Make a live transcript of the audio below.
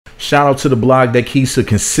Shout out to the blog that keeps a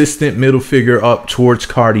consistent middle figure up towards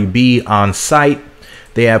Cardi B on site.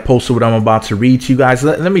 They have posted what I'm about to read to you guys.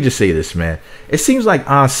 Let me just say this, man. It seems like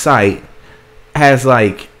on site has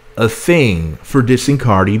like a thing for dissing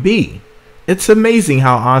Cardi B. It's amazing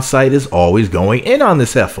how on site is always going in on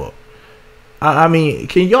this heifer. I mean,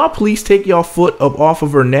 can y'all please take y'all foot up off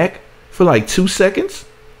of her neck for like 2 seconds?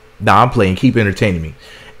 Nah, I'm playing. Keep entertaining me.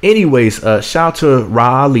 Anyways, shout out to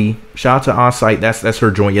Ra Ali. Shout out to On Site. That's her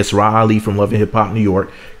joint. Yes, Ra Ali from Love and Hip Hop New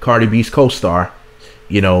York. Cardi B's co-star.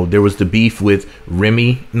 You know, there was the beef with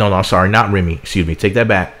Remy. No, I'm sorry. Not Remy. Excuse me. Take that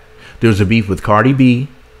back. There was a beef with Cardi B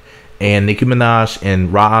and Nicki Minaj,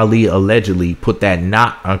 and Ra Ali allegedly put that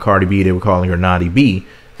knot on Cardi B. They were calling her Naughty B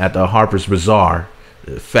at the Harper's Bazaar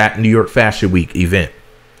New York Fashion Week event.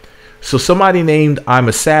 So somebody named I'm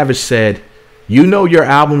a Savage said, "You know your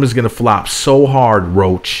album is going to flop so hard,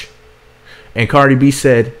 Roach." And Cardi B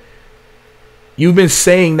said, "You've been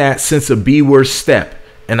saying that since a B-word step,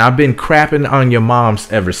 and I've been crapping on your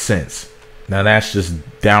moms ever since." Now that's just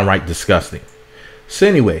downright disgusting. So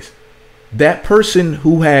anyways, that person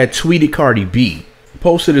who had tweeted Cardi B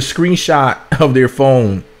posted a screenshot of their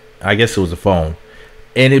phone. I guess it was a phone.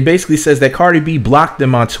 And it basically says that Cardi B blocked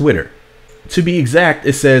them on Twitter. To be exact,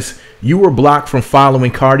 it says, "You were blocked from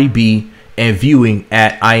following Cardi B and viewing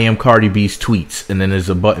at I am Cardi B's tweets." And then there's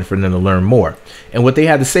a button for them to learn more. And what they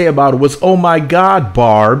had to say about it was, "Oh my God,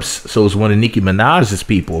 Barbs." So it was one of Nicki Minaj's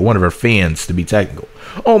people, one of her fans to be technical.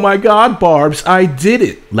 "Oh my God, Barbs, I did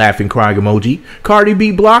it." Laughing crying emoji. "Cardi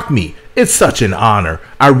B blocked me. It's such an honor.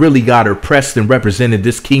 I really got her pressed and represented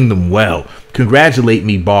this kingdom well. Congratulate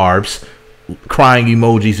me, Barbs." Crying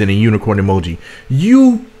emojis and a unicorn emoji.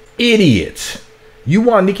 You idiot. You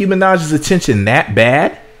want Nicki Minaj's attention that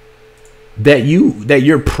bad? That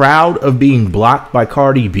you're proud of being blocked by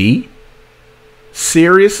Cardi B?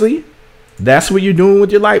 Seriously? That's what you're doing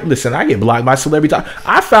with your life? Listen, I get blocked by celebrity.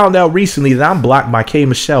 I found out recently that I'm blocked by K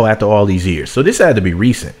Michelle after all these years. So this had to be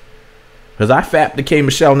recent. Because I fapped to K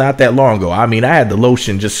Michelle not that long ago. I mean, I had the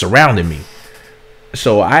lotion just surrounding me.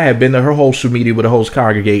 So I have been to her whole social media with the host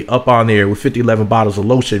congregate up on there with 50-11 bottles of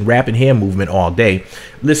lotion, rapping hand movement all day.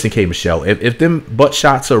 Listen, K Michelle, if them butt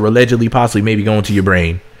shots are allegedly possibly maybe going to your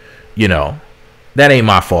brain, you know, that ain't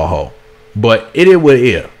my fault, ho. But it is what it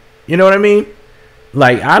is. You know what I mean?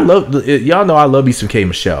 Like, I love, y'all know I love me some K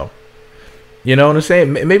Michelle. You know what I'm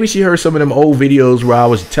saying? Maybe she heard some of them old videos where I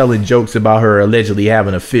was telling jokes about her allegedly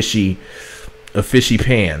having a fishy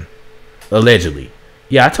pan. Allegedly.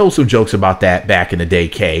 Yeah, I told some jokes about that back in the day,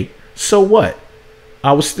 K. So what?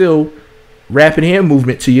 I was still rapping hand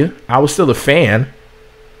movement to you. I was still a fan.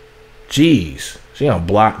 Jeez. She don't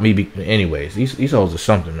block me. Anyways, these hoes are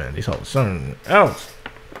something, man. These hoes are something else.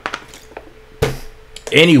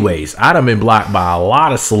 Anyways, I done been blocked by a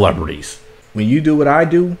lot of celebrities. When you do what I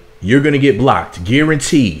do, you're going to get blocked.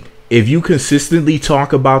 Guaranteed. If you consistently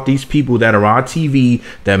talk about these people that are on TV,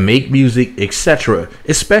 that make music, etc.,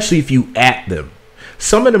 especially if you at them.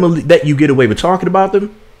 Some of them will let you get away with talking about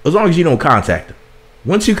them as long as you don't contact them.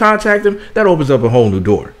 Once you contact them, that opens up a whole new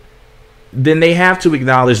door. Then they have to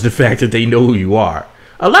acknowledge the fact that they know who you are.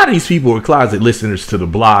 A lot of these people are closet listeners to the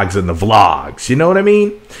blogs and the vlogs. You know what I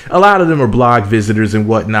mean? A lot of them are blog visitors and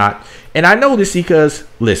whatnot. And I know this because,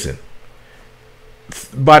 listen,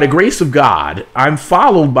 by the grace of God, I'm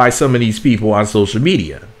followed by some of these people on social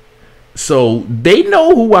media. So they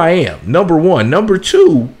know who I am, number one. Number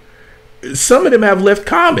two, some of them have left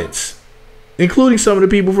comments, including some of the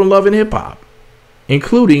people from Love and Hip Hop,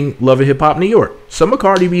 including Love and Hip Hop New York. Some of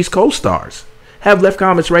Cardi B's co-stars have left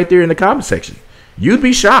comments right there in the comment section. You'd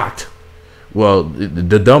be shocked. Well,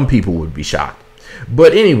 the dumb people would be shocked.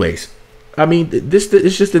 But anyways, I mean, it's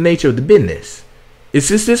just the nature of the business. It's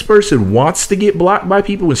just this person wants to get blocked by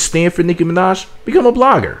people and stand for Nicki Minaj, become a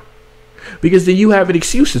blogger. Because then you have an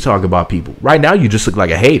excuse to talk about people. Right now, you just look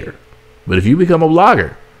like a hater. But if you become a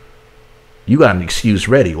blogger, you got an excuse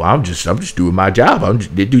ready. Well, I'm just doing my job. This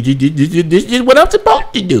is what I'm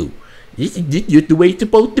supposed to do. This is the way it's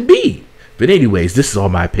supposed to be. But anyways, this is all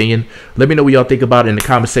my opinion. Let me know what y'all think about it in the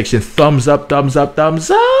comment section. Thumbs up, thumbs up, thumbs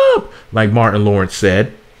up. Like Martin Lawrence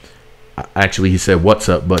said. Actually, he said, what's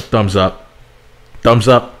up? But thumbs up. Thumbs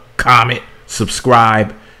up, comment,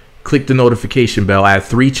 subscribe, click the notification bell. I have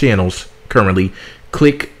 3 channels currently.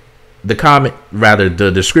 Click the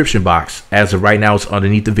the description box. As of right now, it's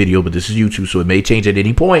underneath the video, but this is YouTube, so it may change at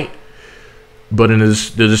any point. But in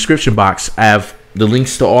the description box, I have the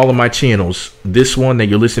links to all of my channels. This one that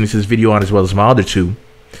you're listening to this video on, as well as my other 2.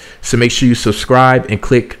 So make sure you subscribe and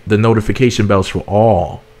click the notification bells for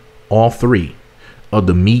all 3 of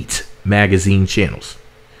the Meat Magazine channels.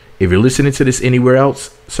 If you're listening to this anywhere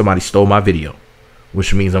else, somebody stole my video.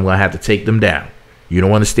 which means I'm going to have to take them down. You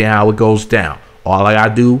don't understand how it goes down. All I got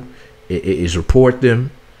to do is report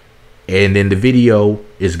them, and then the video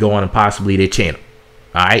is going to possibly their channel.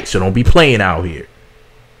 All right, so don't be playing out here.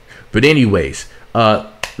 But anyways, let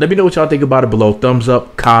me know what y'all think about it below. Thumbs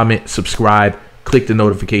up, comment, subscribe, click the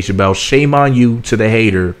notification bell. Shame on you to the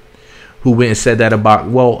hater who went and said that about,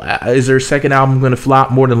 well, is her second album going to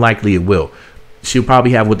flop? More than likely it will. She'll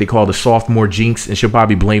probably have what they call the sophomore jinx, and she'll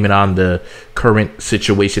probably blame it on the current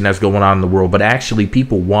situation that's going on in the world. But actually,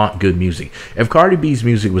 people want good music. If Cardi B's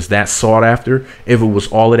music was that sought after, if it was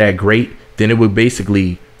all of that great, then it would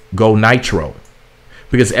basically go nitro.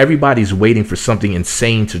 Because everybody's waiting for something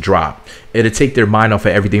insane to drop. It'll take their mind off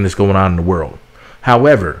of everything that's going on in the world.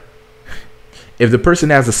 However, if the person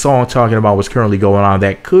has a song talking about what's currently going on,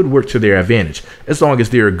 that could work to their advantage, as long as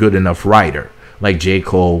they're a good enough writer, like J.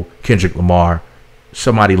 Cole, Kendrick Lamar,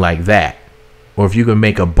 somebody like that. Or if you can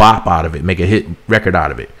make a bop out of it, make a hit record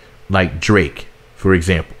out of it, like Drake, for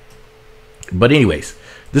example. But anyways,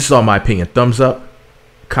 this is all my opinion. Thumbs up,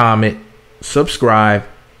 comment, subscribe,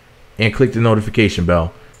 and click the notification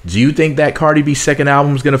bell. Do you think that Cardi B's second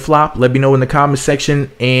album is going to flop? Let me know in the comment section.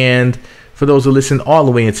 And for those who listen all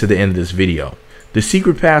the way into the end of this video, the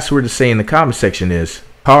secret password to say in the comment section is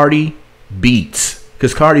Cardi Beats,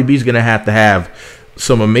 because Cardi B's going to have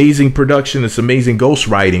some amazing production and some amazing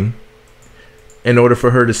ghostwriting in order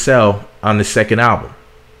for her to sell on the second album.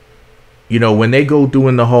 You know, when they go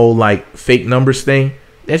doing the whole like fake numbers thing,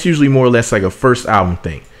 that's usually more or less like a first album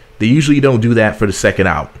thing. They usually don't do that for the second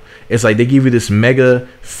album. It's like they give you this mega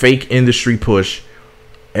fake industry push,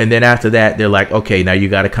 and then after that they're like, okay, now you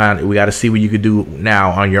gotta we gotta see what you could do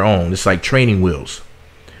now on your own. It's like training wheels.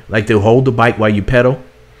 Like they'll hold the bike while you pedal,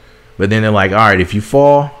 but then they're like, all right, if you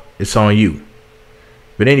fall, it's on you.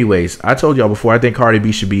 But anyways, I told y'all before, I think Cardi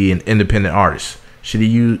B should be an independent artist. She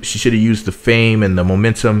should have used the fame and the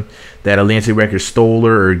momentum that Atlantic Records stole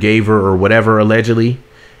her or gave her or whatever allegedly,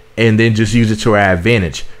 and then just use it to her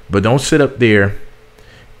advantage. But don't sit up there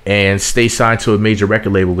and stay signed to a major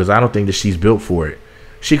record label, because I don't think that she's built for it.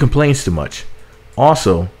 She complains too much.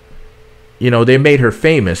 Also, you know, they made her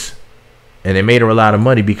famous and they made her a lot of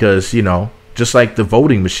money because, you know, just like the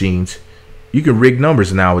voting machines, you can rig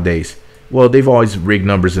numbers nowadays. Well, they've always rigged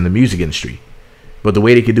numbers in the music industry, but the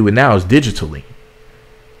way they can do it now is digitally.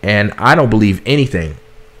 And I don't believe anything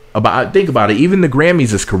about, think about it, even the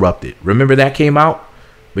Grammys is corrupted. Remember that came out?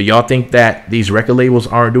 But y'all think that these record labels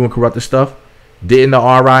aren't doing corrupted stuff? Didn't the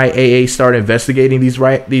RIAA start investigating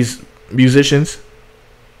these musicians?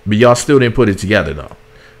 But y'all still didn't put it together though.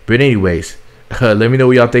 But anyways, let me know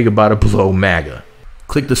what y'all think about it below. MAGA.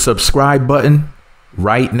 Click the subscribe button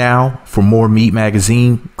right now for more Meat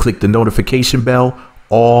Magazine. Click the notification bell,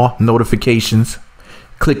 all notifications.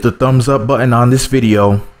 Click the thumbs up button on this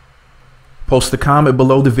video. Post a comment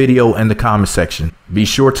below the video in the comment section. Be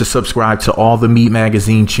sure to subscribe to all the Meat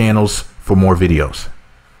Magazine channels for more videos.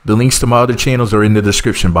 The links to my other channels are in the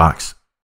description box.